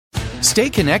Stay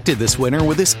connected this winter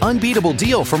with this unbeatable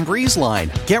deal from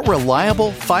BreezeLine. Get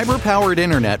reliable, fiber-powered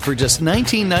internet for just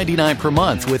 $19.99 per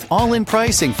month with all-in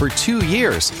pricing for 2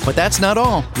 years. But that's not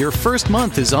all. Your first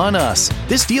month is on us.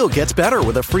 This deal gets better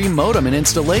with a free modem and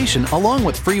installation, along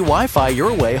with free Wi-Fi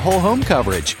your way whole home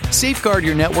coverage. Safeguard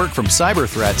your network from cyber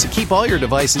threats and keep all your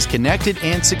devices connected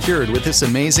and secured with this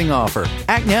amazing offer.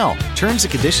 Act now. Terms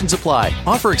and conditions apply.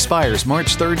 Offer expires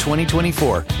March 3rd,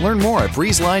 2024. Learn more at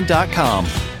breezeline.com.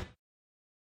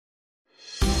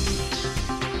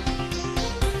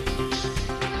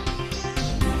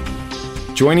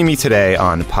 Joining me today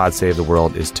on Pod Save the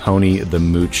World is Tony the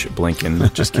Mooch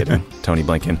Blinken. Just kidding. Tony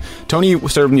Blinken. Tony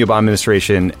served in the Obama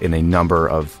administration in a number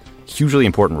of hugely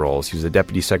important roles. He was the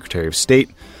Deputy Secretary of State.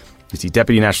 He was the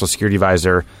Deputy National Security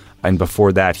Advisor. And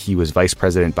before that, he was Vice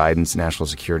President Biden's National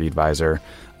Security Advisor.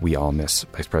 We all miss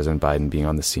Vice President Biden being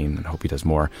on the scene and hope he does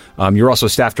more. You're also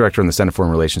staff director on the Senate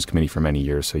Foreign Relations Committee for many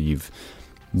years. So you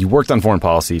worked on foreign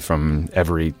policy from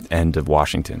every end of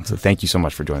Washington. So thank you so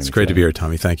much for joining me. It's great to be here,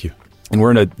 Tommy. Thank you. And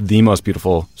we're in the most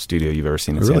beautiful studio you've ever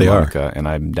seen in Santa Monica, and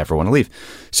I never want to leave.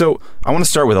 So I want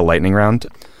to start with a lightning round.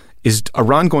 Is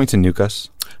Iran going to nuke us?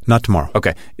 Not tomorrow.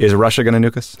 Okay. Is Russia going to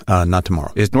nuke us? Not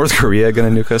tomorrow. Is North Korea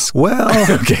going to nuke us? Well.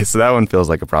 Okay, so that one feels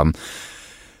like a problem.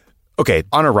 Okay,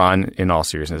 on Iran, in all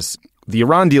seriousness, the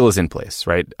Iran deal is in place,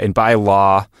 right? And by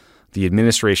law, the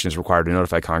administration is required to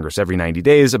notify Congress every 90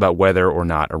 days about whether or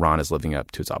not Iran is living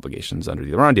up to its obligations under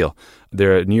the Iran deal.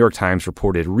 The New York Times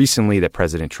reported recently that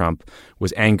President Trump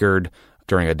was angered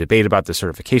during a debate about the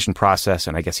certification process,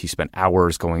 and I guess he spent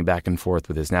hours going back and forth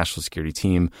with his national security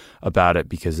team about it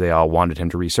because they all wanted him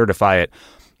to recertify it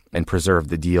and preserve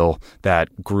the deal.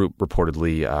 That group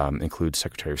reportedly includes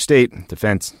Secretary of State,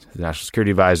 Defense, the National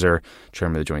Security Advisor,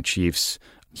 Chairman of the Joint Chiefs.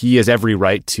 He has every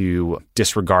right to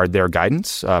disregard their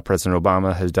guidance. President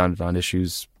Obama has done it on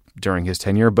issues during his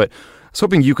tenure. But I was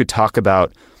hoping you could talk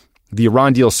about the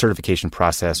Iran deal certification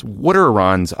process. What are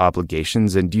Iran's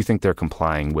obligations, and do you think they're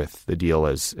complying with the deal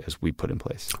as we put in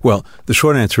place? Well, the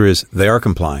short answer is they are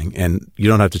complying, and you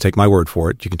don't have to take my word for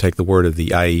it. You can take the word of the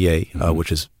IAEA,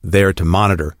 which is there to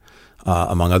monitor,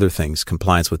 among other things,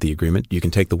 compliance with the agreement. You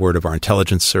can take the word of our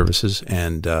intelligence services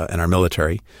and our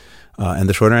military. And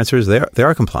the short answer is they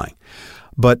are complying.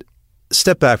 But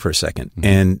step back for a second,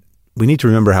 and we need to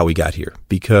remember how we got here.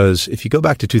 Because if you go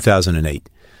back to 2008,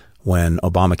 when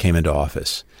Obama came into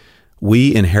office,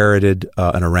 we inherited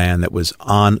an Iran that was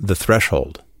on the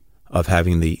threshold of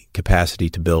having the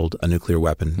capacity to build a nuclear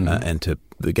weapon and to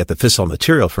get the fissile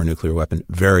material for a nuclear weapon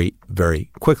very, very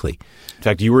quickly. In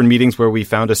fact, you were in meetings where we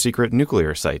found a secret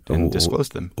nuclear site and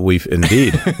disclosed them. We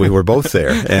were both there,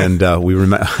 and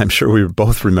I'm sure we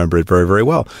both remember it very, very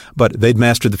well. But they'd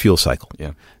mastered the fuel cycle.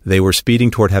 Yeah. They were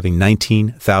speeding toward having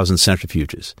 19,000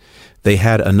 centrifuges. They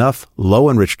had enough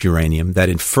low-enriched uranium that,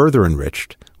 in further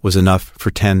enriched, was enough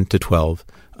for 10 to 12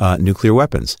 nuclear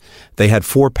weapons. They had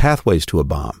 4 pathways to a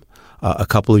bomb. A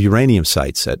couple of uranium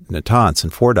sites at Natanz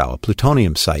and Fordow, a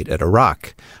plutonium site at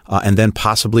Iraq, and then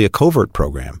possibly a covert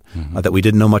program that we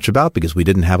didn't know much about because we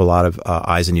didn't have a lot of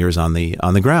eyes and ears on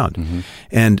the ground.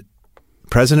 And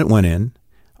President went in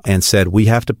and said, we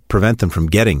have to prevent them from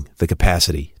getting the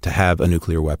capacity to have a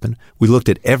nuclear weapon. We looked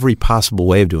at every possible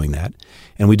way of doing that,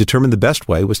 and we determined the best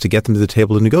way was to get them to the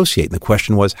table to negotiate. And the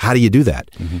question was, how do you do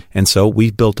that? And so we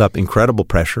built up incredible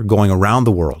pressure going around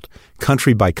the world,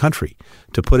 country by country,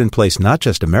 to put in place not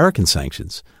just American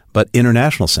sanctions, but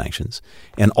international sanctions.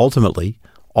 And ultimately,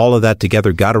 all of that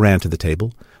together got Iran to the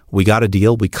table. We got a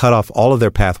deal. We cut off all of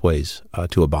their pathways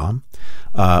to a bomb.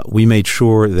 We made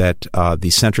sure that the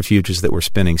centrifuges that were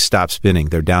spinning stopped spinning.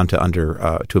 They're down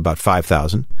to to about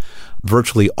 5,000.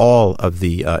 Virtually all of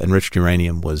the enriched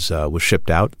uranium was shipped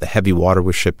out. The heavy water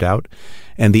was shipped out.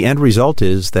 And the end result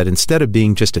is that instead of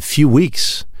being just a few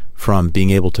weeks from being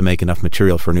able to make enough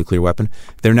material for a nuclear weapon,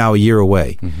 they're now a year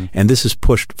away. And this is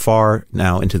pushed far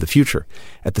now into the future.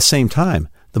 At the same time,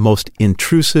 the most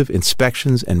intrusive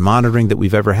inspections and monitoring that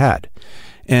we've ever had.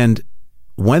 And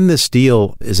when this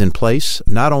deal is in place,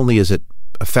 not only is it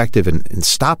effective in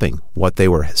stopping what they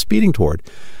were speeding toward,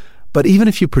 but even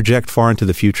if you project far into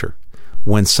the future,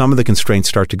 when some of the constraints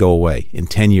start to go away in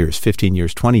 10 years, 15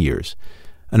 years, 20 years,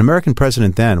 an American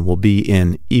president then will be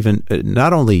in even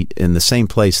not only in the same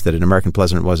place that an American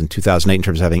president was in 2008 in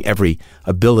terms of having every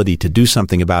ability to do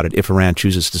something about it if Iran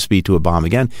chooses to speed to a bomb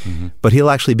again, but he'll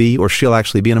actually be, or she'll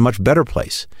actually be, in a much better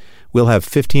place. We'll have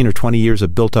 15 or 20 years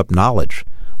of built-up knowledge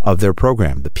of their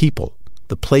program, the people,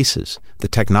 the places, the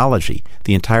technology,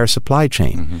 the entire supply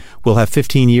chain. We'll have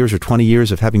 15 years or 20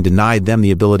 years of having denied them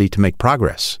the ability to make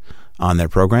progress on their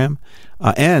program.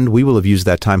 And we will have used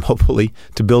that time, hopefully,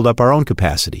 to build up our own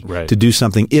capacity to do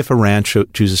something if Iran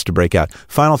chooses to break out.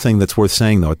 Final thing that's worth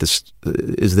saying, though,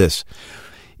 is this.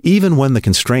 Even when the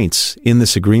constraints in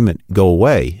this agreement go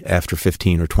away after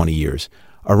 15 or 20 years,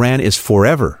 Iran is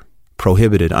forever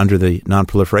prohibited under the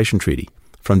Non-Proliferation Treaty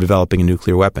from developing a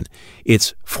nuclear weapon.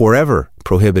 It's forever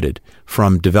prohibited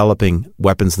from developing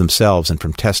weapons themselves and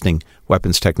from testing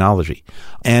weapons technology.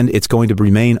 And it's going to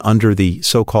remain under the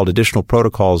so-called additional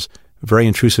protocols, very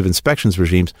intrusive inspections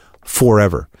regimes,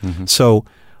 forever. So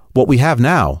what we have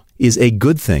now is a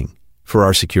good thing for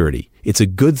our security. It's a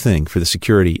good thing for the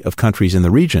security of countries in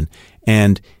the region.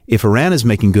 And if Iran is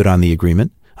making good on the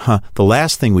agreement, the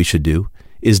last thing we should do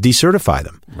is decertify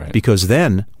them, because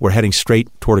then we're heading straight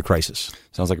toward a crisis.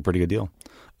 Sounds like a pretty good deal.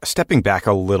 Stepping back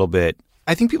a little bit,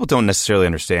 I think people don't necessarily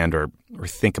understand or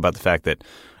think about the fact that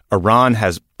Iran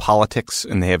has politics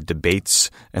and they have debates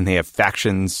and they have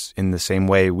factions in the same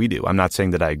way we do. I'm not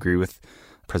saying that I agree with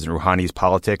President Rouhani's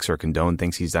politics or condone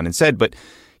things he's done and said, but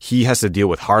he has to deal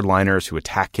with hardliners who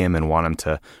attack him and want him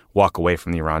to walk away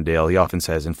from the Iran deal. He often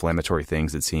says inflammatory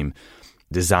things that seem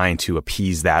designed to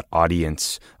appease that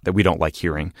audience that we don't like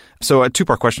hearing. So a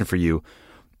two-part question for you.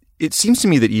 It seems to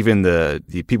me that even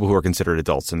the people who are considered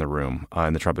adults in the room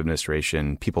in the Trump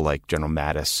administration, people like General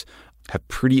Mattis, have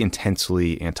pretty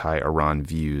intensely anti-Iran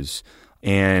views.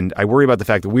 And I worry about the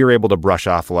fact that we were able to brush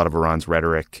off a lot of Iran's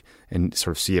rhetoric and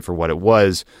sort of see it for what it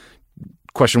was.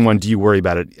 Question one, do you worry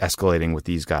about it escalating with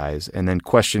these guys? And then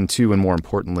question two, and more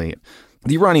importantly,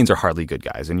 the Iranians are hardly good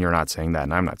guys, and you're not saying that,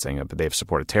 and I'm not saying it, but they've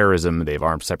supported terrorism. They've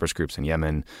armed separatist groups in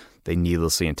Yemen. They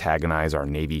needlessly antagonize our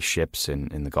Navy ships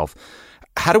in the Gulf.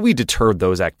 How do we deter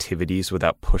those activities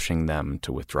without pushing them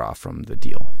to withdraw from the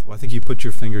deal? Well, I think you put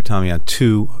your finger, Tommy, on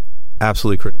two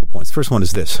absolutely critical points. The first one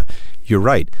is this. You're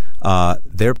right.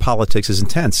 Their politics is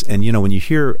intense. And, when you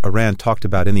hear Iran talked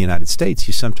about in the United States,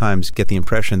 you sometimes get the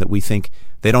impression that we think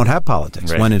they don't have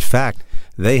politics, when in fact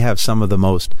they have some of the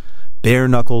most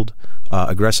bare-knuckled,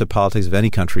 aggressive politics of any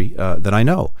country that I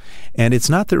know. And it's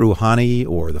not that Rouhani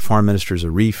or the foreign minister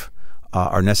Zarif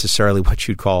are necessarily what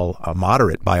you'd call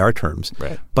moderate by our terms,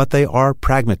 but they are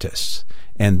pragmatists.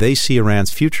 And they see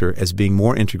Iran's future as being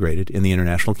more integrated in the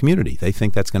international community. They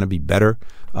think that's going to be better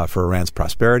for Iran's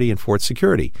prosperity and for its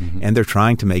security. And they're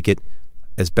trying to make it,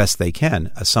 as best they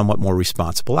can, a somewhat more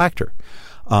responsible actor.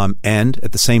 And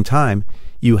at the same time,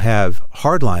 you have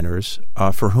hardliners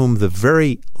for whom the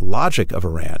very logic of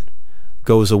Iran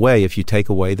goes away if you take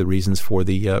away the reasons for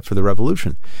the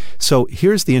revolution. So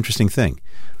here's the interesting thing.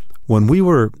 When we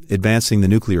were advancing the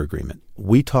nuclear agreement,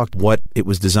 we talked what it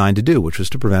was designed to do, which was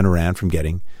to prevent Iran from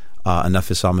getting enough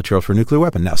fissile material for a nuclear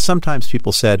weapon. Now, sometimes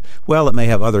people said, well, it may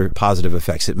have other positive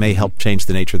effects. It may help change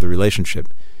the nature of the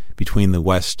relationship between the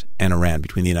West and Iran,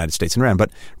 between the United States and Iran.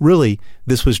 But really,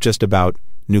 this was just about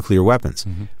nuclear weapons.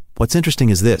 What's interesting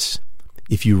is this.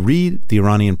 If you read the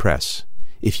Iranian press,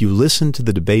 if you listen to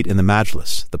the debate in the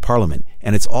Majlis, the parliament,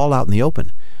 and it's all out in the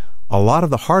open, a lot of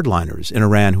the hardliners in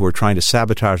Iran who are trying to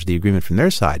sabotage the agreement from their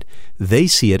side, they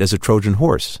see it as a Trojan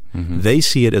horse. They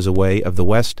see it as a way of the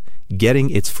West getting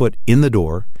its foot in the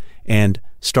door and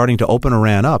starting to open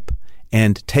Iran up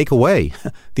and take away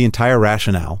the entire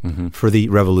rationale for the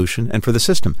revolution and for the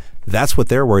system. That's what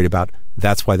they're worried about.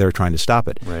 That's why they're trying to stop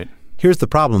it. Here's the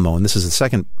problem, though, and this is the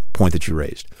second point that you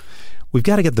raised. We've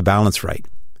got to get the balance right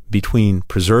between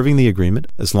preserving the agreement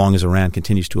as long as Iran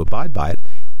continues to abide by it,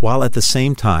 while at the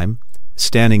same time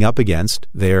standing up against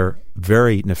their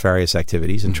very nefarious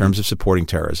activities in terms of supporting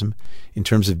terrorism, in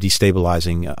terms of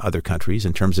destabilizing other countries,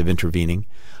 in terms of intervening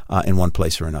in one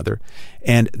place or another.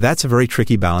 And that's a very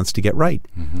tricky balance to get right.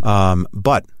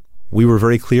 But we were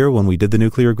very clear when we did the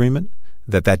nuclear agreement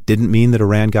that didn't mean that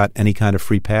Iran got any kind of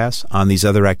free pass on these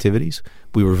other activities.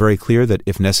 We were very clear that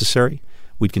if necessary,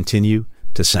 we'd continue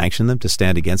to sanction them, to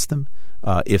stand against them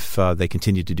if they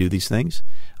continue to do these things.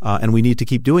 And we need to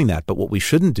keep doing that. But what we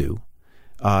shouldn't do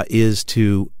is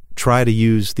to try to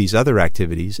use these other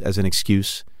activities as an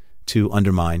excuse to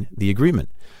undermine the agreement.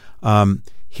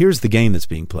 Here's the game that's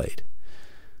being played.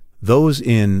 Those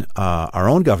in our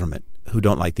own government who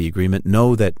don't like the agreement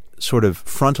know that sort of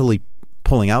frontally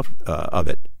pulling out of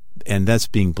it, and that's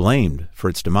being blamed for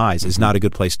its demise, is not a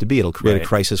good place to be. It'll create a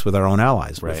crisis with our own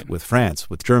allies, with France,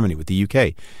 with Germany, with the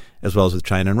UK, as well as with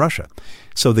China and Russia.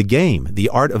 So the game, the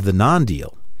art of the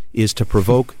non-deal, is to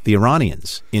provoke the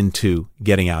Iranians into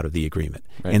getting out of the agreement.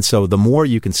 And so the more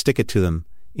you can stick it to them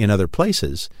in other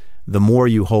places, the more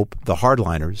you hope the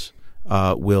hardliners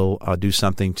will do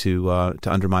something to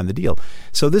undermine the deal.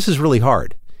 So this is really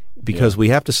hard because we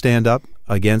have to stand up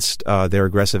against their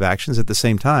aggressive actions. At the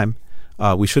same time,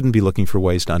 we shouldn't be looking for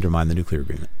ways to undermine the nuclear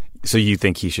agreement. So you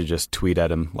think he should just tweet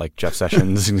at him like Jeff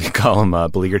Sessions and call him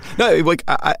beleaguered? No, like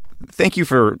I thank you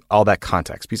for all that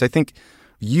context, because I think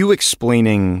you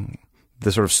explaining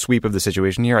the sort of sweep of the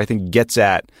situation here, I think gets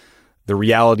at the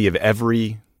reality of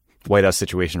every White House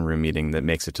Situation Room meeting that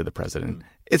makes it to the president.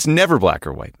 It's never black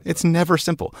or white. It's never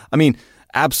simple. I mean,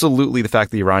 absolutely the fact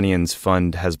the Iranians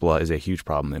fund Hezbollah is a huge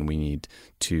problem, and we need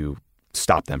to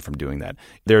stop them from doing that.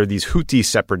 There are these Houthi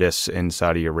separatists in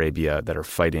Saudi Arabia that are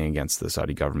fighting against the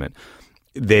Saudi government.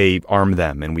 They arm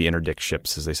them, and we interdict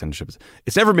ships as they send ships.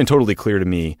 It's never been totally clear to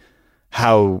me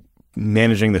how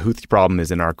managing the Houthi problem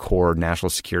is in our core national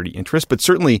security interest, but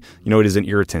certainly, it is an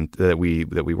irritant that we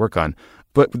work on.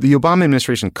 But the Obama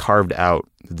administration carved out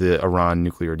the Iran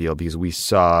nuclear deal because we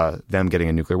saw them getting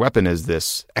a nuclear weapon as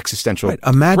this existential threat.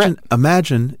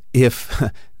 Imagine if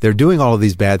they're doing all of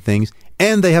these bad things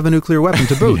and they have a nuclear weapon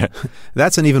to boot. Yeah.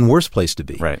 That's an even worse place to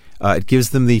be. Right. It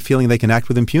gives them the feeling they can act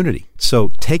with impunity. So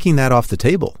taking that off the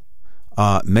table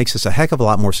makes us a heck of a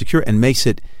lot more secure and makes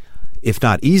it, if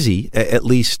not easy, at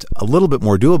least a little bit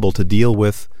more doable to deal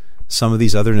with some of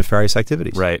these other nefarious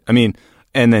activities. Right. I mean,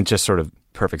 and then just sort of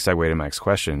perfect segue to my next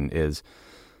question is,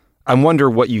 I wonder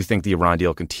what you think the Iran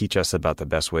deal can teach us about the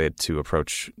best way to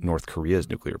approach North Korea's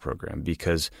nuclear program,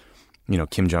 because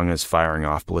Kim Jong-un is firing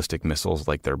off ballistic missiles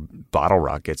like they're bottle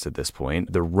rockets at this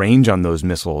point. The range on those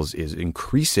missiles is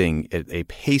increasing at a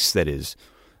pace that is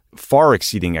far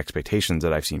exceeding expectations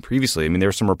that I've seen previously. I mean, there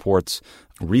were some reports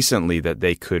recently that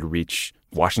they could reach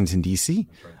Washington, D.C.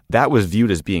 Right. That was viewed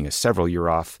as being a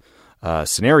several-year-off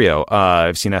scenario.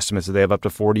 I've seen estimates that they have up to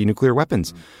 40 nuclear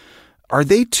weapons. Are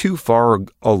they too far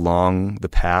along the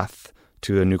path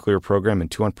to a nuclear program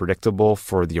and too unpredictable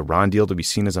for the Iran deal to be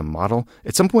seen as a model?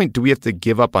 At some point, do we have to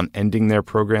give up on ending their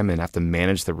program and have to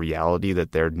manage the reality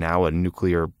that they're now a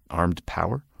nuclear-armed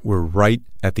power? We're right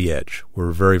at the edge.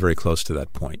 We're very, very close to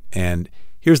that point. And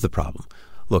here's the problem.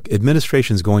 Look,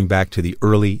 administrations going back to the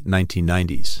early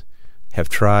 1990s have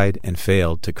tried and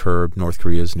failed to curb North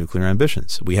Korea's nuclear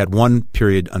ambitions. We had one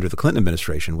period under the Clinton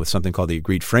administration with something called the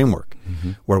Agreed Framework,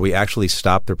 where we actually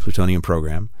stopped their plutonium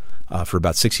program for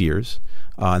about 6 years,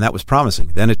 and that was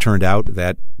promising. Then it turned out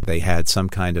that they had some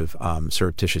kind of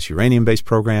surreptitious uranium-based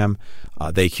program.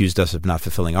 They accused us of not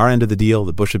fulfilling our end of the deal.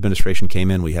 The Bush administration came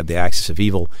in. We had the axis of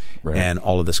evil, and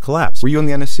all of this collapsed. Were you on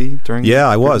the NSC during? Yeah,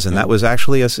 I was, and that was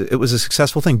actually it was a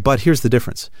successful thing. But here's the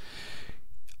difference.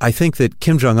 I think that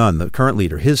Kim Jong-un, the current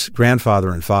leader, his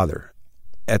grandfather and father,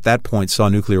 at that point saw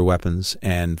nuclear weapons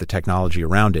and the technology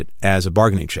around it as a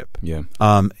bargaining chip. Yeah.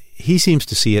 He seems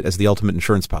to see it as the ultimate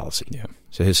insurance policy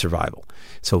to his survival.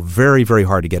 So very, very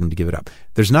hard to get him to give it up.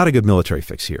 There's not a good military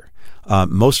fix here.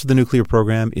 Most of the nuclear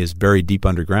program is buried deep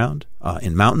underground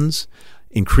in mountains.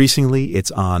 Increasingly, it's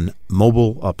on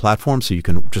mobile platforms, so you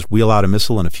can just wheel out a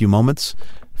missile in a few moments,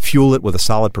 fuel it with a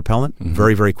solid propellant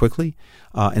very, very quickly.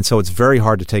 And so it's very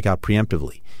hard to take out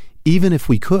preemptively. Even if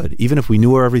we could, even if we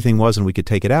knew where everything was and we could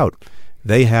take it out,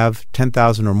 they have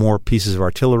 10,000 or more pieces of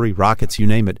artillery, rockets, you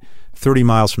name it, 30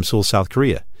 miles from Seoul, South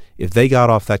Korea. If they got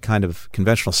off that kind of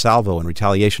conventional salvo in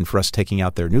retaliation for us taking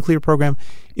out their nuclear program,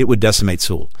 it would decimate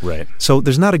Seoul. Right. So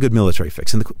there's not a good military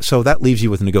fix. And so that leaves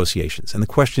you with negotiations. And the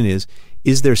question is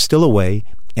there still a way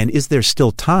and is there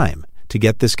still time to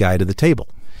get this guy to the table?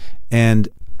 And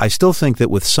I still think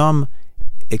that with some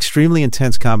extremely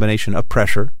intense combination of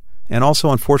pressure and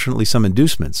also, unfortunately, some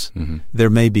inducements, there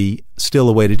may be still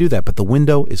a way to do that. But the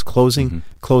window is closing,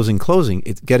 closing.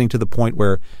 It's getting to the point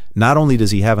where not only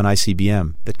does he have an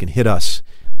ICBM that can hit us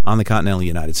on the continental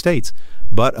United States,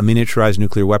 but a miniaturized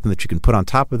nuclear weapon that you can put on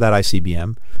top of that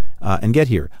ICBM and get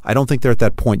here. I don't think they're at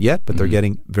that point yet, but they're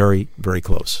getting very, very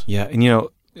close. Yeah, and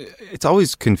it's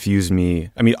always confused me.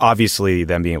 I mean, obviously,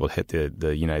 them being able to hit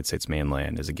the United States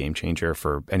mainland is a game changer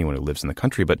for anyone who lives in the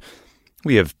country, but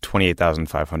we have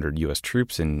 28,500 U.S.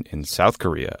 troops in South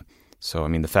Korea. So, I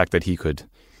mean, the fact that he could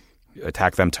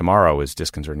attack them tomorrow is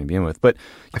disconcerting to begin with. But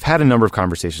I've had a number of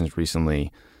conversations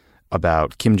recently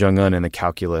about Kim Jong-un and the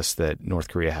calculus that North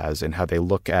Korea has and how they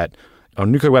look at a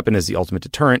nuclear weapon as the ultimate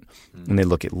deterrent, and they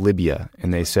look at Libya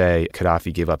and they say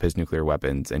Gaddafi gave up his nuclear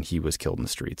weapons and he was killed in the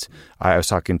streets. I was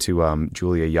talking to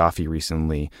Julia Yaffe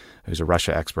recently, who's a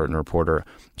Russia expert and reporter.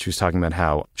 She was talking about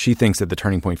how she thinks that the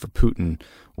turning point for Putin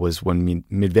was when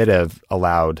Medvedev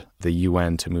allowed the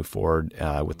UN to move forward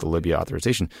with the Libya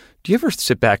authorization. Do you ever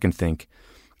sit back and think,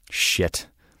 shit,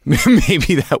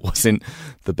 maybe that wasn't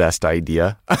the best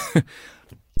idea?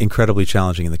 Incredibly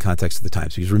challenging in the context of the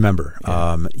times. Because remember,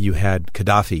 you had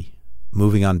Gaddafi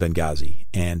moving on Benghazi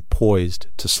and poised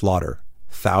to slaughter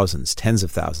thousands, tens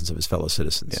of thousands of his fellow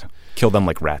citizens. Yeah. Kill them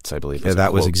like rats, I believe. Yeah,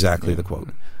 that was exactly the quote.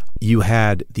 You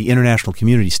had the international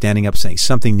community standing up saying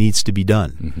something needs to be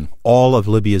done. Mm-hmm. All of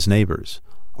Libya's neighbors,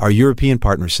 our European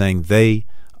partners saying they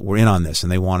were in on this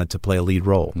and they wanted to play a lead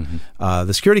role. Mm-hmm.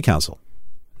 The Security Council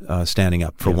standing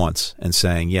up for once and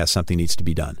saying, yes, something needs to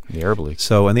be done. The Arab League.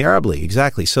 And the Arab League,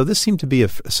 exactly. So this seemed to be a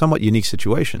somewhat unique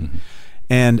situation. Mm-hmm.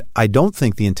 And I don't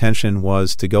think the intention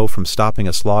was to go from stopping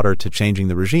a slaughter to changing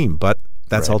the regime, but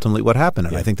that's ultimately what happened.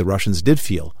 And I think the Russians did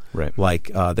feel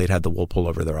like they'd had the wool pulled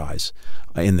over their eyes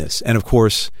in this. And, of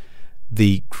course,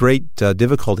 the great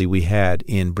difficulty we had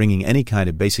in bringing any kind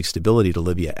of basic stability to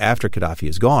Libya after Gaddafi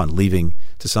is gone, leaving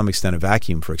to some extent a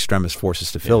vacuum for extremist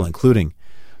forces to fill, including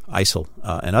ISIL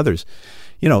and others,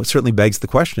 it certainly begs the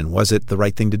question, was it the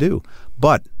right thing to do?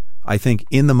 But I think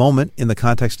in the moment, in the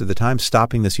context of the time,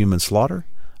 stopping this human slaughter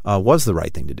was the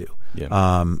right thing to do. Yeah.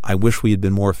 I wish we had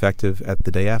been more effective at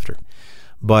the day after.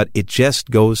 But it just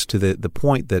goes to the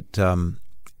point that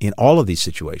in all of these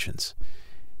situations,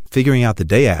 figuring out the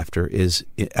day after is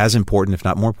as important, if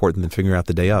not more important, than figuring out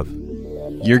the day of.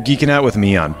 You're geeking out with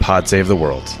me on Pod Save the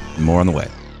World. More on the way.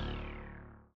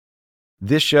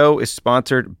 This show is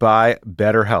sponsored by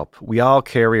BetterHelp. We all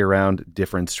carry around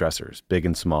different stressors, big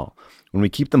and small. When we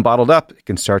keep them bottled up, it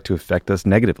can start to affect us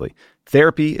negatively.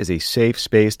 Therapy is a safe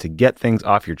space to get things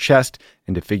off your chest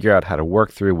and to figure out how to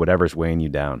work through whatever's weighing you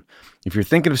down. If you're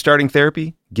thinking of starting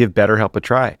therapy, give BetterHelp a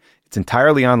try. It's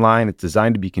entirely online. It's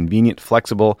designed to be convenient,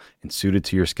 flexible, and suited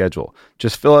to your schedule.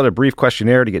 Just fill out a brief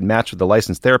questionnaire to get matched with a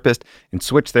licensed therapist and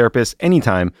switch therapists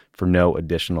anytime for no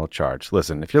additional charge.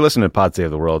 Listen, if you're listening to Pod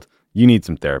Save the World, you need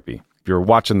some therapy. If you're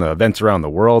watching the events around the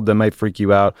world that might freak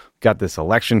you out, got this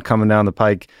election coming down the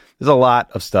pike, there's a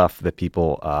lot of stuff that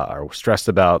people are stressed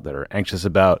about, that are anxious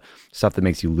about, stuff that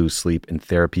makes you lose sleep, and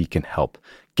therapy can help.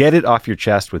 Get it off your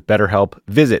chest with BetterHelp.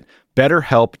 Visit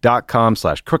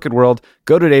BetterHelp.com/crookedworld.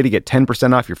 Go today to get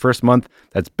 10% off your first month.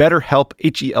 That's BetterHelp,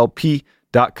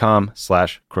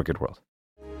 HELP.com/crookedworld.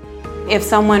 If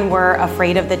someone were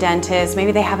afraid of the dentist,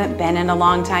 maybe they haven't been in a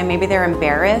long time, maybe they're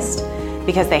embarrassed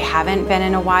because they haven't been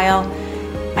in a while,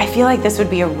 I feel like this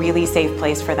would be a really safe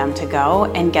place for them to go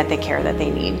and get the care that they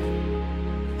need.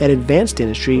 At Advanced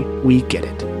Dentistry, we get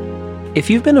it. If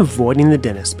you've been avoiding the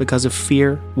dentist because of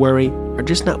fear, worry, or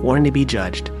just not wanting to be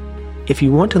judged, if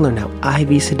you want to learn how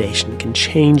IV sedation can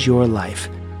change your life,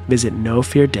 visit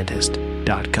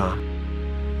nofeardentist.com.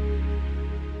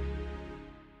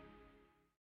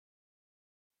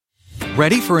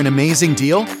 Ready for an amazing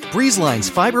deal? BreezeLine's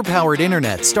fiber-powered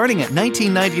internet, starting at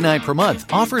 $19.99 per month,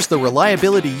 offers the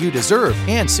reliability you deserve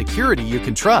and security you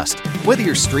can trust. Whether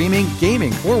you're streaming,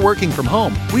 gaming, or working from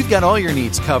home, we've got all your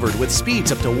needs covered with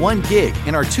speeds up to 1 gig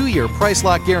and our 2-year price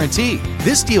lock guarantee.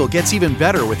 This deal gets even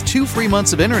better with 2 free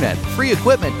months of internet, free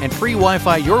equipment, and free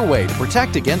Wi-Fi your way to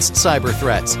protect against cyber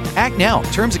threats. Act now.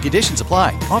 Terms and conditions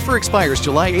apply. Offer expires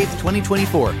July 8th,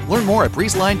 2024. Learn more at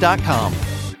breezeline.com.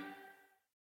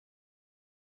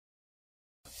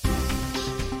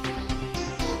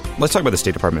 Let's talk about the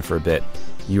State Department for a bit.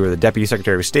 You were the Deputy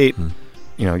Secretary of State.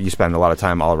 You spend a lot of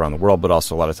time all around the world, but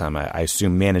also a lot of time, I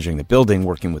assume, managing the building,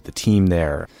 working with the team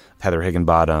there, Heather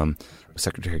Higginbottom,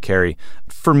 Secretary Kerry.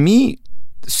 For me,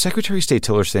 Secretary of State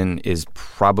Tillerson is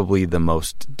probably the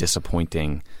most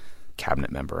disappointing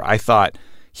cabinet member. I thought,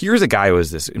 here's a guy who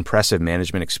has this impressive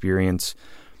management experience.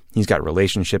 He's got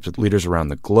relationships with leaders around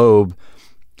the globe.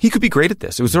 He could be great at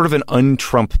this. It was sort of an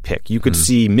un-Trump pick. You could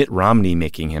see Mitt Romney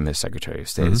making him his Secretary of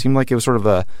State. It seemed like it was sort of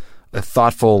a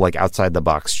thoughtful, like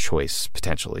outside-the-box choice,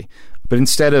 potentially. But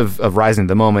instead of rising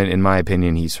to the moment, in my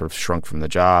opinion, he's sort of shrunk from the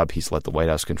job. He's let the White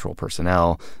House control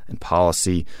personnel and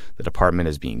policy. The department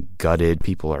is being gutted.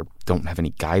 People don't have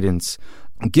any guidance.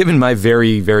 Given my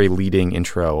very, very leading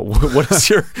intro,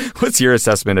 what's your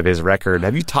assessment of his record?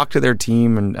 Have you talked to their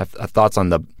team and have thoughts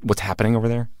on what's happening over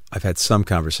there? I've had some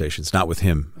conversations, not with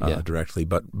him directly,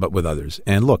 but with others.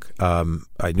 And look, I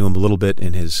knew him a little bit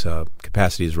in his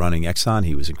capacity as running Exxon.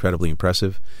 He was incredibly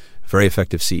impressive, very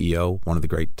effective CEO, one of the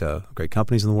great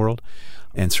companies in the world.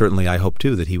 And certainly I hope,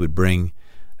 too, that he would bring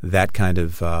that kind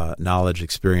of knowledge,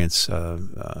 experience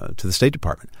to the State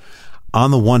Department.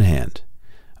 On the one hand,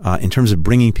 in terms of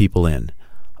bringing people in,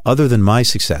 other than my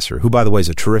successor, who, by the way, is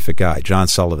a terrific guy, John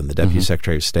Sullivan, the Deputy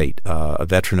Secretary of State, a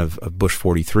veteran of Bush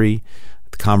 43,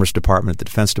 the Commerce Department, the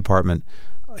Defense Department,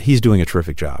 he's doing a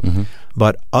terrific job.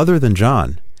 But other than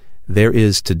John, there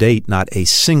is to date not a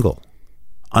single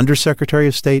Undersecretary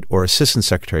of State or Assistant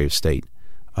Secretary of State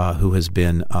who has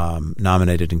been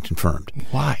nominated and confirmed.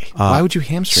 Why? Why would you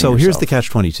hamstring yourself? So here's the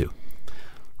catch-22.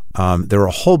 There are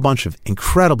a whole bunch of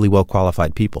incredibly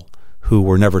well-qualified people who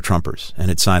were never Trumpers and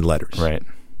had signed letters. Right.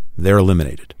 They're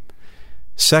eliminated.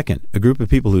 Second, a group of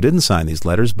people who didn't sign these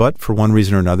letters, but for one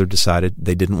reason or another decided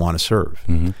they didn't want to serve.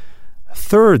 Mm-hmm.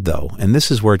 Third, though, and this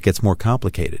is where it gets more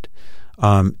complicated,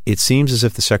 it seems as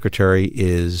if the Secretary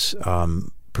is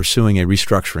pursuing a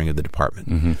restructuring of the department.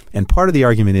 Mm-hmm. And part of the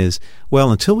argument is,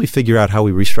 well, until we figure out how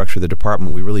we restructure the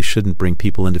department, we really shouldn't bring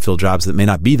people in to fill jobs that may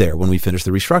not be there when we finish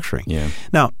the restructuring. Yeah.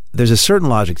 Now, there's a certain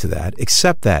logic to that,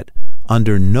 except that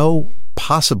under no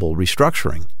possible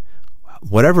restructuring,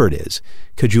 whatever it is,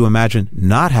 could you imagine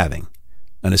not having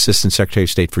an Assistant Secretary of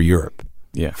State for Europe,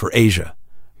 for Asia,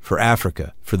 for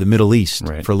Africa, for the Middle East,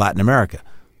 for Latin America?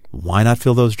 Why not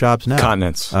fill those jobs now?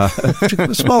 Continents.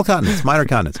 Small continents, minor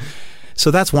continents. So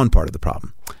that's one part of the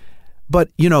problem. But,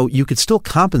 you could still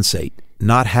compensate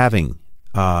not having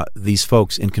these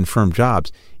folks in confirmed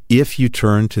jobs if you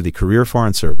turn to the career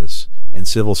foreign service and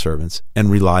civil servants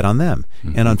and relied on them.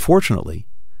 Mm-hmm. And unfortunately,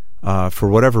 for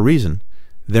whatever reason,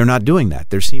 they're not doing that.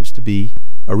 There seems to be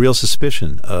a real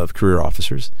suspicion of career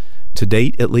officers. To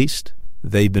date, at least,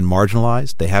 they've been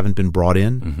marginalized. They haven't been brought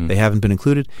in. Mm-hmm. They haven't been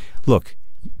included. Look,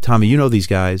 Tommy, you know these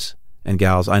guys and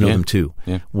gals. I know them too.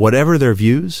 Yeah. Whatever their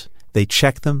views, they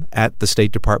check them at the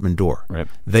State Department door. Right.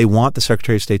 They want the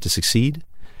Secretary of State to succeed.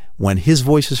 When his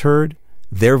voice is heard,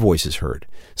 their voice is heard.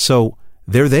 So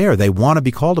they're there. They want to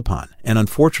be called upon. And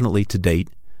unfortunately, to date,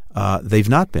 they've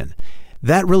not been.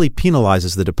 That really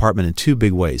penalizes the department in two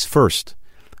big ways. First,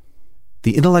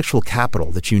 the intellectual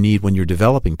capital that you need when you're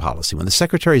developing policy. When the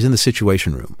Secretary is in the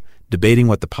Situation Room debating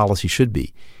what the policy should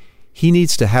be, he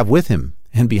needs to have with him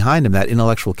and behind him that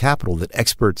intellectual capital that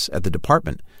experts at the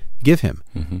department give him.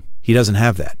 Mm-hmm. He doesn't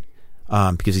have that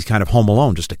because he's kind of home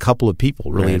alone, just a couple of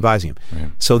people really advising him.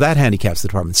 Right. So that handicaps the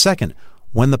department. Second,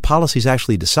 when the policy is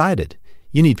actually decided,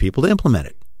 you need people to implement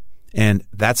it. And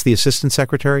that's the Assistant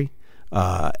Secretary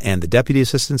and the Deputy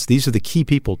Assistants. These are the key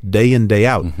people day in, day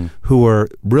out who are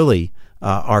really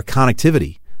our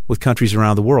connectivity with countries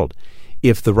around the world.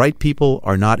 If the right people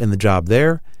are not in the job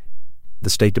there, the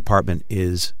State Department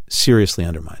is seriously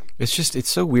undermined. It's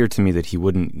so weird to me that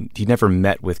he never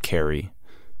met with Kerry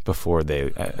before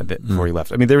before he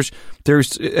left. I mean, there's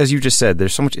as you just said,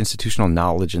 there's so much institutional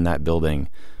knowledge in that building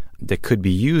that could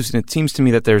be used, and it seems to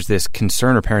me that there's this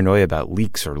concern or paranoia about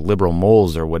leaks or liberal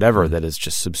moles or whatever that is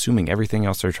just subsuming everything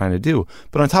else they're trying to do.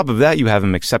 But on top of that, you have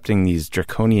him accepting these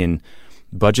draconian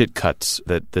budget cuts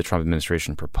that the Trump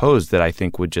administration proposed that I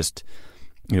think would just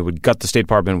would gut the State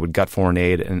Department, would gut foreign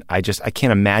aid, and I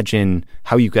can't imagine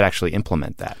how you could actually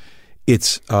implement that.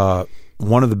 It's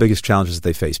one of the biggest challenges that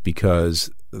they face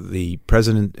because the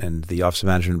President and the Office of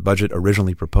Management and Budget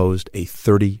originally proposed a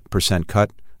 30%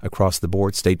 cut across the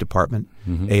board, State Department,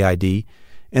 AID,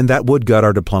 and that would gut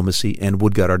our diplomacy and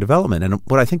would gut our development. And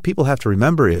what I think people have to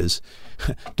remember is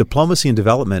diplomacy and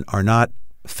development are not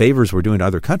favors we're doing to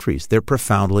other countries. They're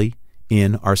profoundly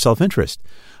in our self-interest.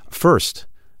 First,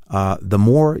 the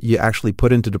more you actually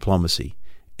put into diplomacy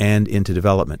and into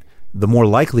development, the more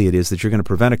likely it is that you're going to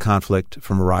prevent a conflict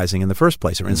from arising in the first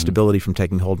place or instability from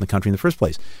taking hold in the country in the first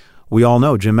place. We all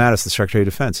know Jim Mattis, the Secretary of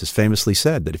Defense, has famously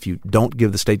said that if you don't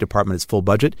give the State Department its full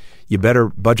budget, you better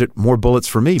budget more bullets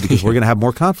for me because we're going to have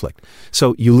more conflict.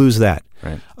 So you lose that.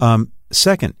 Right.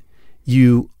 Second,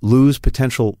 you lose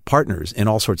potential partners in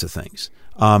all sorts of things.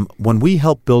 When we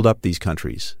help build up these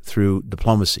countries through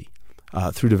diplomacy,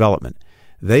 through development,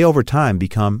 they over time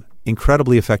become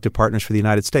incredibly effective partners for the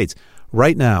United States.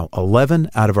 Right now, 11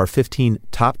 out of our 15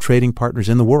 top trading partners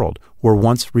in the world were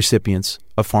once recipients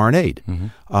of foreign aid.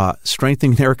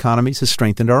 Strengthening their economies has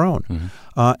strengthened our own.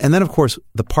 And then, of course,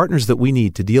 the partners that we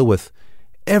need to deal with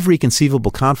every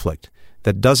conceivable conflict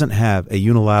that doesn't have a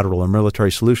unilateral or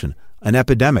military solution, an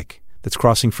epidemic that's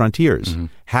crossing frontiers,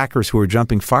 hackers who are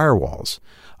jumping firewalls,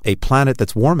 a planet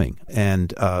that's warming,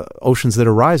 and oceans that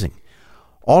are rising.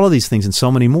 All of these things and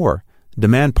so many more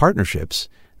demand partnerships.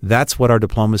 That's what our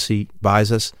diplomacy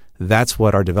buys us. That's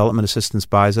what our development assistance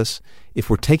buys us. If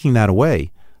we're taking that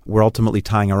away, we're ultimately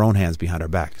tying our own hands behind our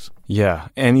backs. Yeah.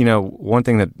 And, one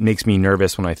thing that makes me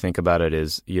nervous when I think about it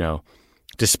is,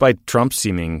 despite Trump's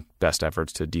seeming best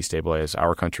efforts to destabilize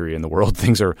our country and the world,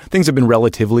 things have been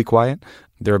relatively quiet.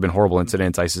 There have been horrible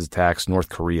incidents, ISIS attacks. North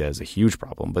Korea is a huge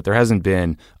problem, but there hasn't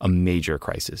been a major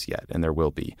crisis yet, and there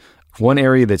will be. One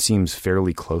area that seems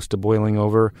fairly close to boiling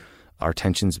over are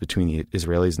tensions between the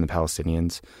Israelis and the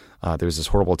Palestinians. There was this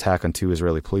horrible attack on 2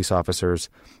 Israeli police officers,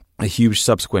 a huge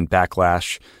subsequent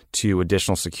backlash to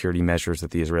additional security measures that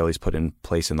the Israelis put in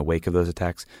place in the wake of those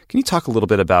attacks. Can you talk a little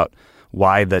bit about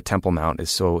why the Temple Mount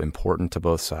is so important to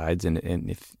both sides and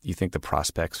if you think the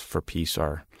prospects for peace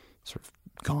are sort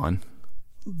of gone?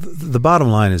 The bottom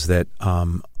line is that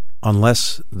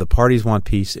unless the parties want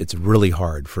peace, it's really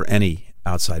hard for any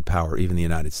outside power, even the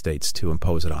United States, to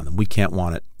impose it on them. We can't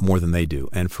want it more than they do.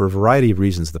 And for a variety of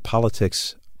reasons, the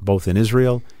politics, both in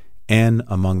Israel and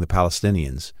among the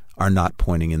Palestinians, are not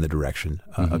pointing in the direction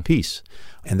of peace.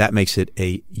 And that makes it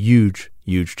a huge,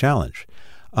 huge challenge.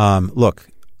 Look,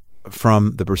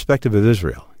 from the perspective of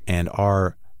Israel and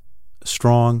our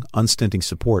strong, unstinting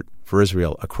support for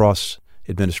Israel across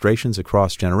administrations,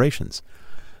 across generations,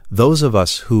 those of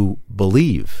us who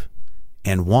believe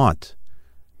and want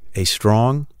a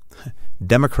strong,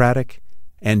 democratic,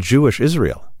 and Jewish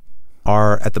Israel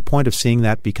are at the point of seeing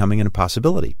that becoming an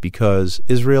impossibility, because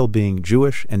Israel being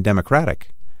Jewish and democratic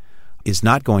is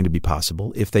not going to be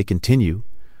possible if they continue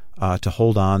to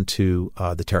hold on to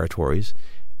the territories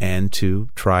and to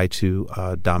try to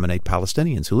dominate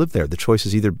Palestinians who live there. The choice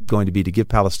is either going to be to give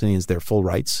Palestinians their full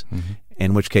rights,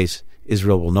 in which case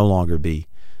Israel will no longer be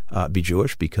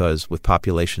Jewish, because with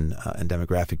population and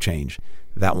demographic change,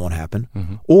 that won't happen,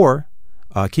 or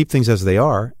keep things as they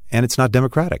are, and it's not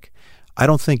democratic. I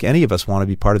don't think any of us want to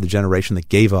be part of the generation that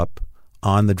gave up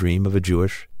on the dream of a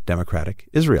Jewish, democratic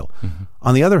Israel.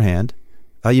 On the other hand,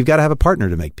 you've got to have a partner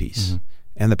to make peace,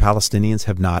 and the Palestinians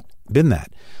have not been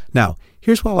that. Now,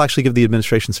 here's where I'll actually give the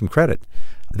administration some credit.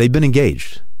 They've been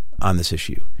engaged on this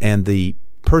issue, and the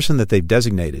person that they've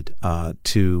designated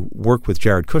to work with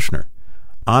Jared Kushner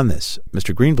on this,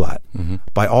 Mr. Greenblatt,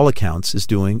 by all accounts, is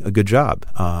doing a good job.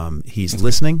 He's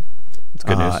listening. It's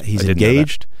good news. He's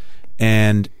engaged.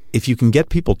 And if you can get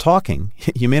people talking,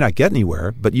 you may not get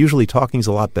anywhere, but usually talking is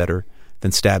a lot better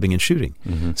than stabbing and shooting.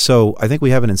 So I think we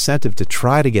have an incentive to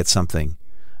try to get something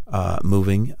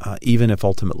moving, even if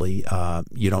ultimately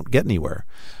you don't get anywhere.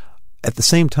 At the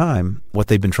same time, what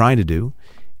they've been trying to do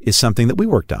is something that we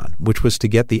worked on, which was to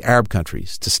get the Arab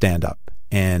countries to stand up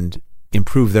and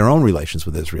improve their own relations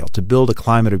with Israel, to build a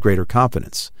climate of greater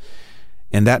confidence.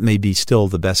 And that may be still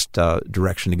the best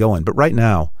direction to go in. But right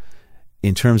now,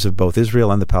 in terms of both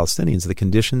Israel and the Palestinians, the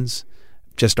conditions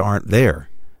just aren't there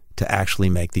to actually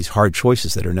make these hard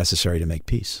choices that are necessary to make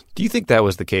peace. Do you think that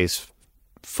was the case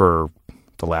for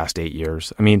the last 8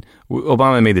 years? I mean,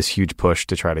 Obama made this huge push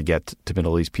to try to get to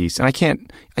Middle East peace. And I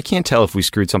can't tell if we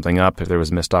screwed something up, if there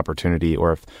was missed opportunity,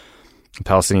 or if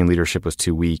Palestinian leadership was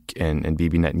too weak and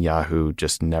Bibi Netanyahu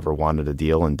just never wanted a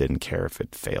deal and didn't care if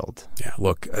it failed. Yeah,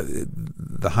 look,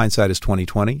 the hindsight is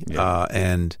 20/20,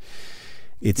 and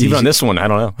it's even easy. On this one, I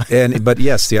don't know. But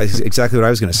yes, exactly what I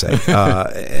was going to say.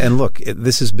 And look,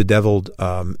 this has bedeviled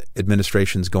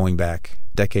administrations going back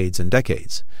decades and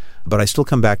decades. But I still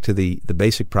come back to the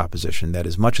basic proposition that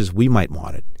as much as we might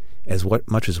want it,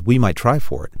 much as we might try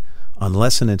for it,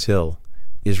 unless and until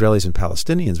Israelis and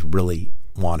Palestinians really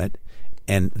want it,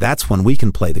 and that's when we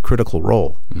can play the critical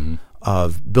role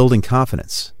of building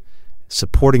confidence,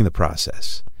 supporting the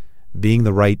process, being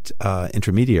the right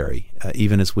intermediary,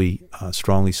 even as we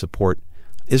strongly support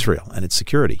Israel and its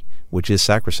security, which is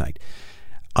sacrosanct.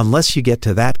 Unless you get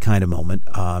to that kind of moment,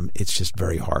 it's just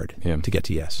very hard to get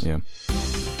to yes. Yeah.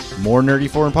 More nerdy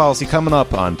foreign policy coming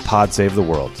up on Pod Save the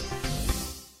World.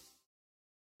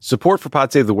 Support for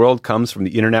Pod Save the World comes from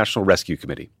the International Rescue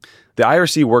Committee. The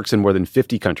IRC works in more than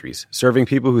 50 countries, serving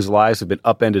people whose lives have been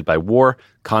upended by war,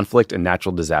 conflict, and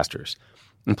natural disasters.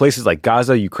 In places like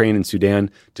Gaza, Ukraine, and Sudan,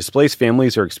 displaced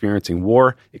families are experiencing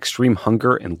war, extreme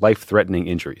hunger, and life-threatening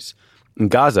injuries. In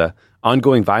Gaza,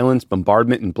 ongoing violence,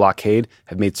 bombardment, and blockade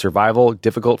have made survival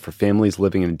difficult for families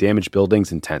living in damaged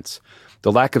buildings and tents.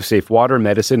 The lack of safe water,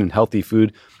 medicine, and healthy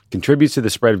food contributes to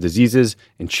the spread of diseases,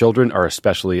 and children are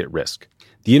especially at risk.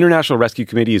 The International Rescue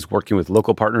Committee is working with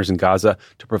local partners in Gaza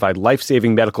to provide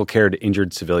life-saving medical care to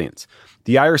injured civilians.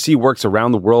 The IRC works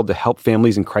around the world to help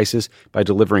families in crisis by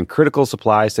delivering critical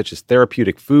supplies such as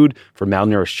therapeutic food for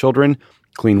malnourished children,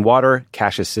 clean water,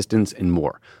 cash assistance, and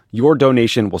more. Your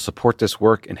donation will support this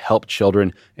work and help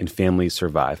children and families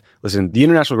survive. Listen, the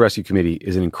International Rescue Committee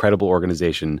is an incredible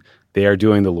organization. They are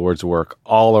doing the Lord's work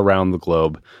all around the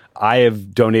globe. I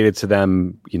have donated to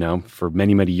them, for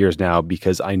many, many years now,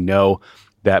 because I know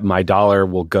that my dollar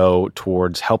will go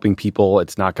towards helping people.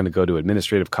 It's not going to go to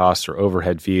administrative costs or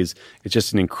overhead fees. It's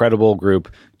just an incredible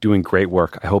group doing great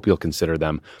work. I hope you'll consider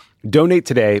them. Donate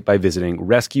today by visiting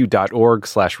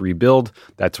rescue.org/rebuild.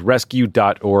 That's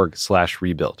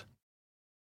rescue.org/rebuild.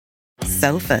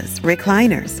 Sofas,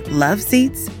 recliners, love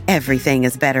seats, everything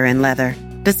is better in leather.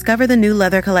 Discover the new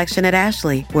leather collection at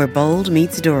Ashley, where bold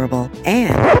meets durable.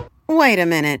 And wait a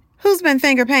minute, who's been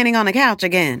finger painting on the couch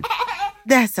again?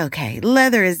 That's okay.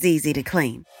 Leather is easy to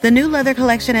clean. The new leather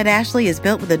collection at Ashley is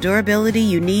built with the durability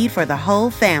you need for the whole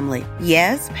family.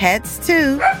 Yes, pets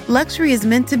too. Luxury is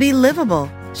meant to be livable.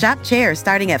 Shop chairs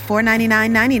starting at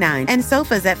 $499.99 and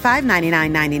sofas at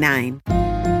 $599.99.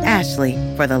 Ashley,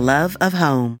 for the love of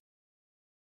home.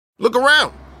 Look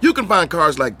around. You can find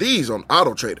cars like these on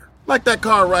AutoTrader, like that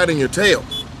car riding your tail.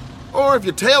 Or if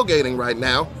you're tailgating right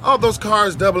now, all those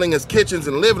cars doubling as kitchens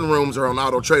and living rooms are on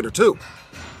AutoTrader too.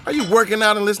 Are you working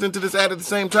out and listening to this ad at the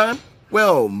same time?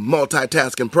 Well,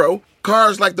 multitasking pro,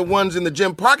 cars like the ones in the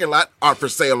gym parking lot are for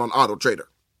sale on AutoTrader.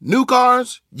 New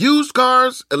cars, used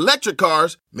cars, electric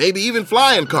cars, maybe even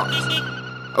flying cars.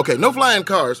 Okay, no flying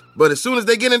cars, but as soon as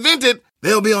they get invented,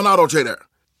 they'll be on AutoTrader.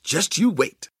 Just you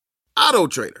wait.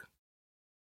 AutoTrader.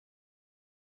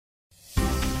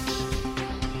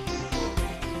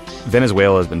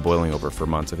 Venezuela has been boiling over for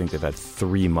months. I think they've had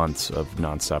 3 months of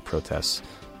nonstop protests.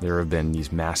 There have been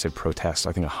these massive protests.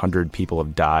 I think 100 people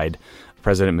have died.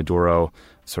 President Maduro,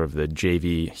 sort of the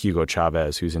JV Hugo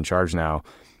Chavez, who's in charge now,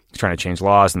 is trying to change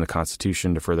laws in the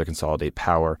Constitution to further consolidate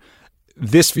power.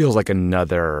 This feels like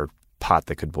another pot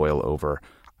that could boil over.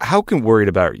 How worried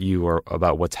about you or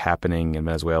about what's happening in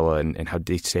Venezuela and how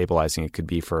destabilizing it could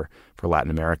be for Latin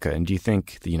America? And do you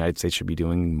think the United States should be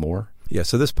doing more? Yeah,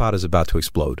 so this pot is about to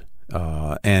explode.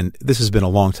 And this has been a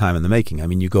long time in the making. I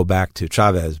mean, you go back to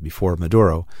Chavez before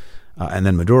Maduro, and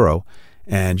then Maduro,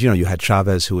 and, you had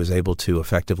Chavez who was able to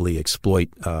effectively exploit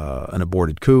an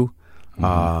aborted coup.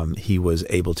 Mm-hmm. He was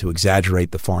able to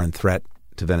exaggerate the foreign threat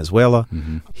to Venezuela.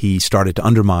 Mm-hmm. He started to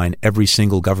undermine every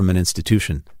single government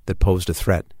institution that posed a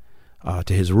threat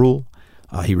to his rule.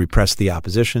 He repressed the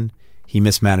opposition. He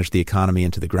mismanaged the economy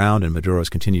into the ground, and Maduro has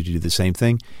continued to do the same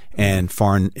thing. And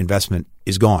foreign investment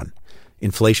is gone.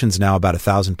 Inflation's now about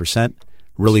 1,000%.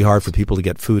 Really hard for people to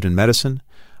get food and medicine.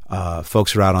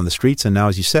 Folks are out on the streets, and now,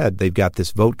 as you said, they've got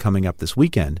this vote coming up this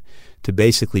weekend to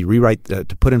basically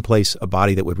to put in place a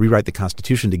body that would rewrite the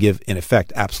Constitution to give, in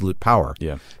effect, absolute power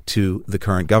to the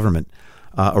current government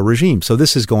or regime. So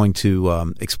this is going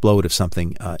to explode if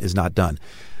something is not done.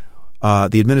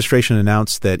 The administration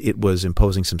announced that it was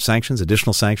imposing some sanctions,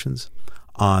 additional sanctions,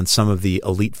 on some of the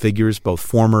elite figures, both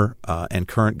former and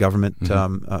current government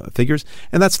figures.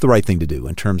 And that's the right thing to do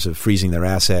in terms of freezing their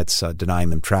assets,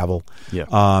 denying them travel.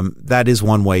 Yeah. That is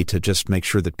one way to just make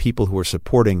sure that people who are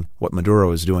supporting what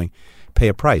Maduro is doing pay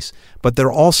a price. But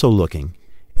they're also looking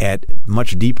at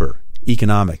much deeper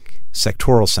economic,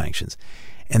 sectoral sanctions.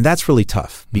 And that's really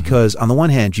tough because on the one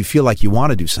hand, you feel like you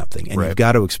want to do something and you've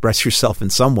got to express yourself in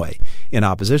some way in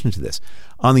opposition to this.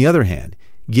 On the other hand,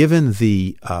 given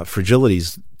the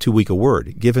fragilities, too weak a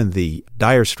word, given the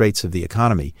dire straits of the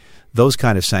economy, those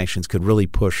kind of sanctions could really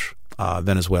push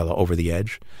Venezuela over the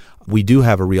edge. We do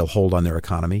have a real hold on their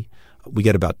economy. We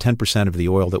get about 10% of the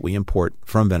oil that we import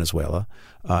from Venezuela.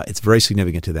 It's very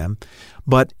significant to them.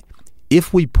 But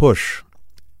if we push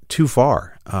too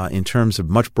far in terms of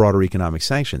much broader economic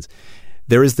sanctions,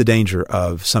 there is the danger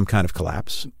of some kind of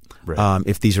collapse. Right.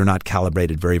 If these are not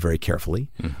calibrated very, very carefully,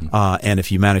 and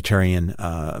if humanitarian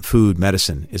food,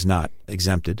 medicine is not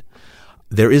exempted,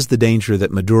 there is the danger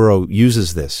that Maduro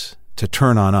uses this to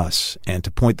turn on us and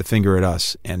to point the finger at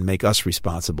us and make us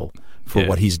responsible for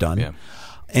what he's done. Yeah.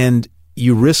 And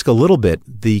you risk a little bit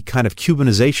the kind of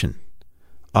Cubanization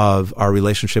of our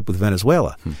relationship with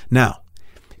Venezuela. Now,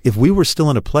 if we were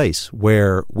still in a place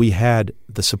where we had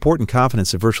the support and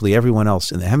confidence of virtually everyone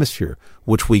else in the hemisphere,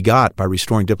 which we got by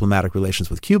restoring diplomatic relations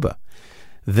with Cuba,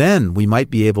 then we might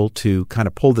be able to kind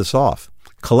of pull this off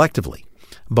collectively.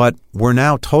 But we're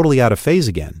now totally out of phase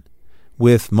again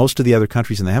with most of the other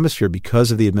countries in the hemisphere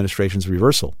because of the administration's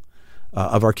reversal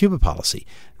of our Cuba policy.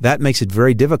 That makes it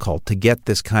very difficult to get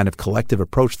this kind of collective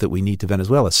approach that we need to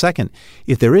Venezuela. Second,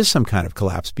 if there is some kind of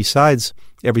collapse, besides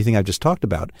everything I've just talked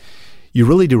about, you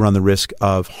really do run the risk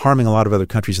of harming a lot of other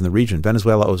countries in the region.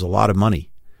 Venezuela owes a lot of money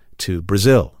to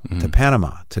Brazil, to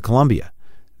Panama, to Colombia.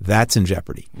 That's in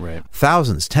jeopardy. Right.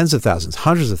 Thousands, tens of thousands,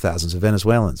 hundreds of thousands of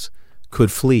Venezuelans could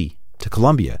flee to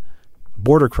Colombia.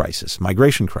 Border crisis,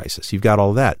 migration crisis. You've got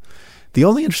all of that. The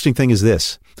only interesting thing is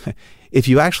this. If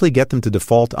you actually get them to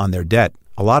default on their debt,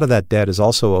 a lot of that debt is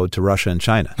also owed to Russia and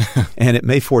China. And it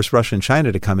may force Russia and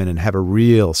China to come in and have a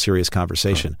real serious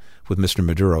conversation with Mr.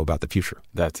 Maduro about the future.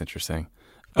 That's interesting.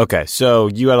 Okay, so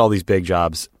you had all these big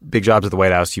jobs at the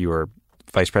White House. You were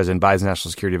Vice President Biden's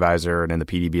National Security Advisor and in the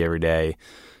PDB every day.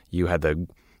 You had the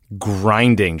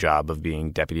grinding job of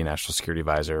being Deputy National Security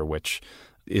Advisor, which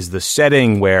is the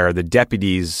setting where the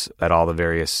deputies at all the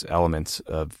various elements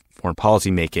of foreign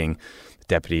policy making, the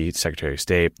Deputy Secretary of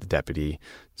State, the Deputy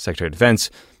Secretary of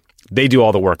Defense, they do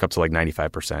all the work up to like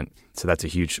 95%. So that's a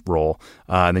huge role.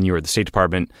 And then you were at the State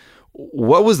Department.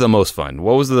 What was the most fun?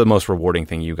 What was the most rewarding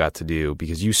thing you got to do?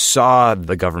 Because you saw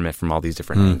the government from all these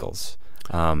different angles.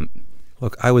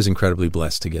 Look, I was incredibly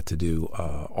blessed to get to do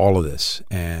all of this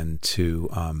and to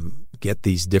get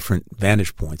these different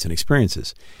vantage points and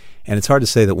experiences. And it's hard to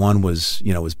say that one was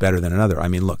better than another. I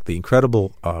mean, look, the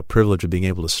incredible privilege of being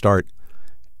able to start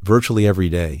virtually every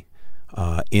day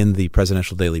in the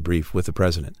presidential daily brief with the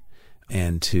president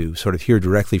and to sort of hear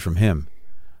directly from him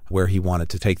where he wanted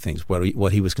to take things,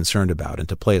 what he was concerned about, and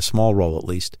to play a small role at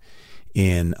least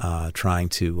in trying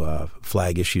to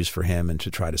flag issues for him and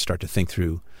to try to start to think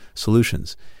through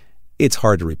solutions. It's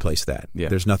hard to replace that. Yeah.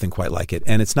 There's nothing quite like it.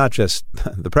 And it's not just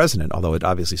the president, although it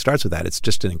obviously starts with that. It's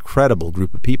just an incredible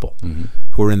group of people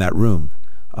who are in that room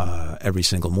every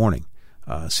single morning.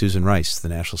 Susan Rice, the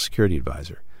National Security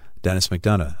Advisor, Dennis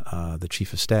McDonough, the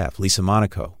Chief of Staff, Lisa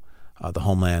Monaco, the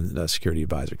Homeland Security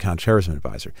Advisor, Counterterrorism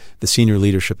Advisor, the senior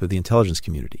leadership of the intelligence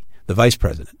community, the Vice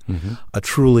President, a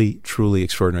truly, truly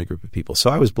extraordinary group of people.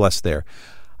 So I was blessed there.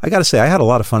 I got to say, I had a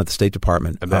lot of fun at the State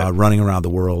Department, running around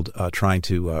the world, trying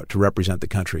to represent the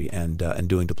country and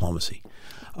doing diplomacy.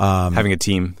 Having a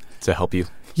team to help you.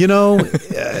 You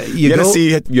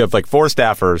have like 4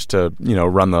 staffers to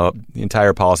run the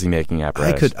entire policymaking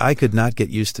apparatus. I could not get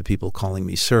used to people calling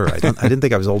me sir. I didn't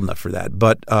think I was old enough for that.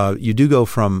 But you do go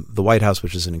from the White House,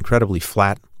 which is an incredibly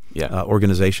flat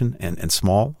organization and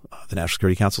small, the National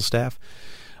Security Council staff.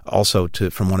 Also,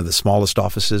 from one of the smallest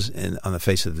offices on the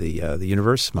face of the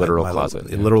universe,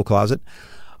 literal closet,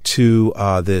 to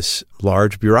this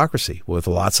large bureaucracy with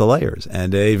lots of layers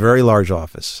and a very large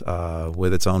office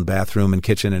with its own bathroom and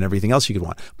kitchen and everything else you could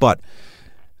want. But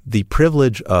the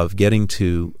privilege of getting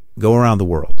to go around the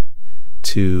world,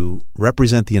 to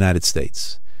represent the United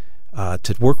States,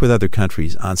 to work with other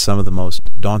countries on some of the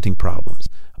most daunting problems,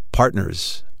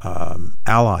 partners,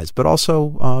 allies, but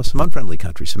also some unfriendly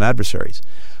countries, some adversaries.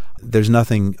 There's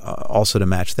nothing also to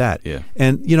match that. Yeah.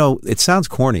 And, it sounds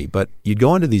corny, but you'd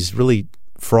go into these really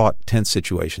fraught, tense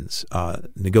situations,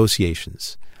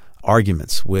 negotiations,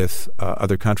 arguments with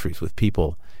other countries, with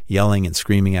people yelling and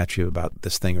screaming at you about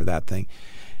this thing or that thing.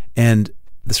 And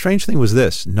the strange thing was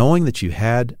this, knowing that you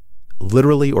had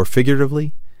literally or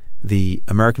figuratively the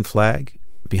American flag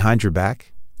behind your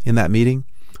back in that meeting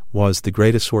was the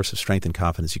greatest source of strength and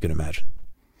confidence you could imagine.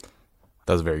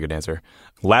 That was a very good answer.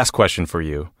 Last question for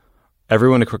you.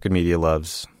 Everyone at Crooked Media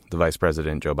loves the Vice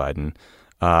President, Joe Biden.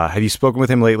 Have you spoken with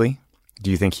him lately?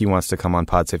 Do you think he wants to come on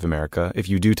Pod Save America? If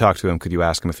you do talk to him, could you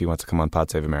ask him if he wants to come on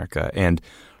Pod Save America? And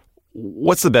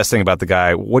what's the best thing about the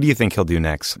guy? What do you think he'll do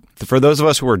next? For those of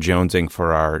us who are jonesing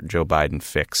for our Joe Biden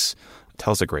fix,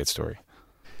 tell us a great story.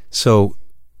 So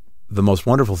the most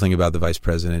wonderful thing about the Vice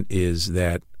President is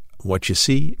that what you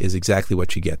see is exactly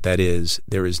what you get. That is,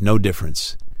 there is no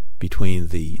difference between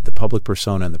the public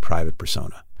persona and the private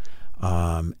persona.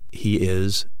 He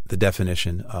is the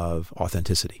definition of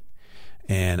authenticity.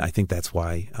 And I think that's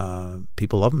why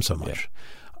people love him so much.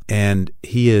 Yeah. And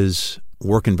he is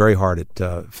working very hard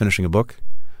at finishing a book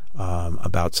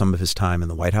about some of his time in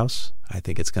the White House. I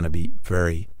think it's going to be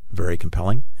very, very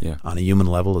compelling on a human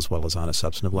level as well as on a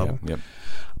substantive level. Yeah. Yep.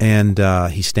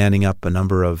 And he's standing up a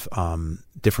number of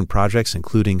different projects,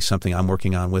 including something I'm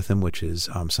working on with him, which is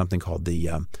something called the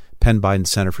Penn Biden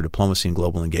Center for Diplomacy and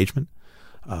Global Engagement,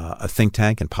 a think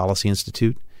tank and policy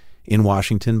institute in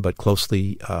Washington, but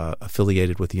closely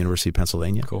affiliated with the University of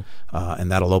Pennsylvania. Cool.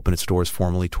 And that'll open its doors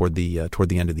formally toward the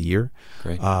end of the year.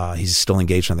 Great. He's still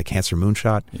engaged on the Cancer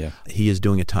Moonshot. Yeah. He is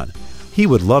doing a ton. He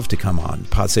would love to come on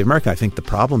Pod Save America. I think the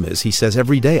problem is he says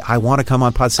every day, I want to come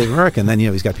on Pod Save America. And then,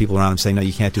 he's got people around him saying, no,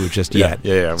 you can't do it just yet.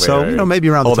 Yeah. So, maybe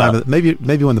around the time,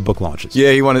 maybe when the book launches.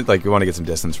 Yeah, you want to get some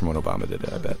distance from what Obama did,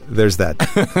 I bet. There's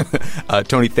that.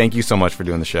 Tony, thank you so much for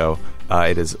doing the show.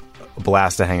 It is a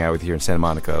blast to hang out with you here in Santa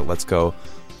Monica. Let's go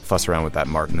fuss around with that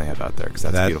Martin they have out there, because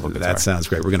that's a beautiful guitar. That sounds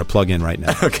great. We're going to plug in right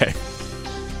now. Okay.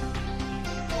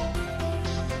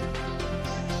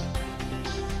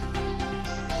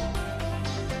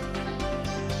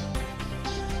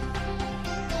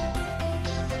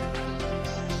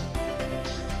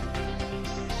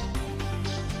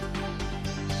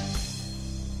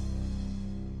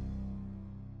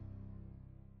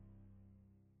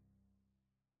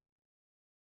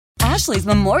 Ashley's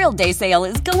Memorial Day sale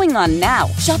is going on now.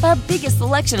 Shop our biggest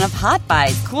selection of hot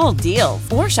buys, cool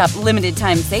deals, or shop limited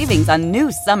time savings on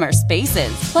new summer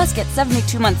spaces. Plus, get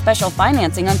 72-month special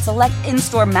financing on select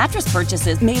in-store mattress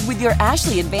purchases made with your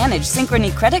Ashley Advantage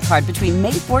Synchrony credit card between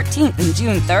May 14th and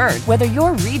June 3rd. Whether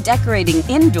you're redecorating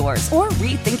indoors or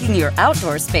rethinking your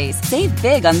outdoor space, save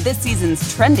big on this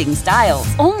season's trending styles.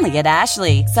 Only at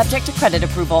Ashley. Subject to credit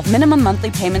approval. Minimum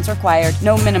monthly payments required.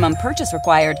 No minimum purchase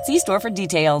required. See store for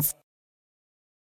details.